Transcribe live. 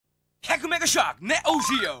100メガショックネオ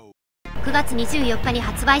ジオ。9月24日に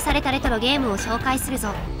発売されたレトロゲームを紹介するぞ。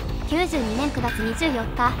92年9月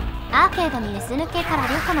24日、アーケードに S 抜けから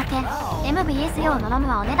龍虎の拳 MVS 用のロム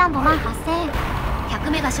はお値段5万8000円。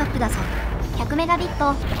100メガショックだぞ。100メガビッ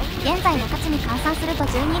ト、現在の価値に換算すると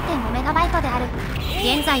 12.5 メガバイトである。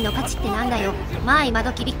現在の価値ってなんだよ。まあ今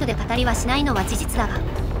時ビットで語りはしないのは事実だが、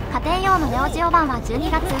家庭用のネオジオ版は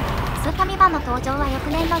12月、スーファミ版の登場は翌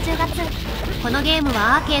年の10月。このゲーム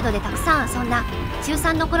はアーケードでたくさん遊んだ中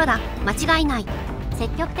3の頃だ。間違いない。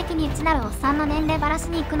積極的に内なるおっさんの年齢バラし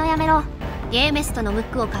に行くのやめろ。ゲーメストのムッ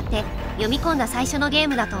クを買って読み込んだ最初のゲー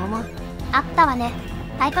ムだと思う。あったわね。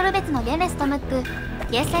タイトル別のゲーメストムック、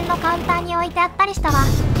ゲーセンのカウンターに置いてあったりしたわ。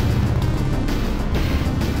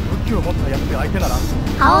武器を持ったやつで相手なら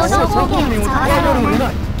覇王の方言を使わざるを得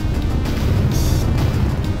ない。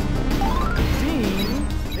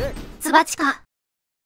ツバチか。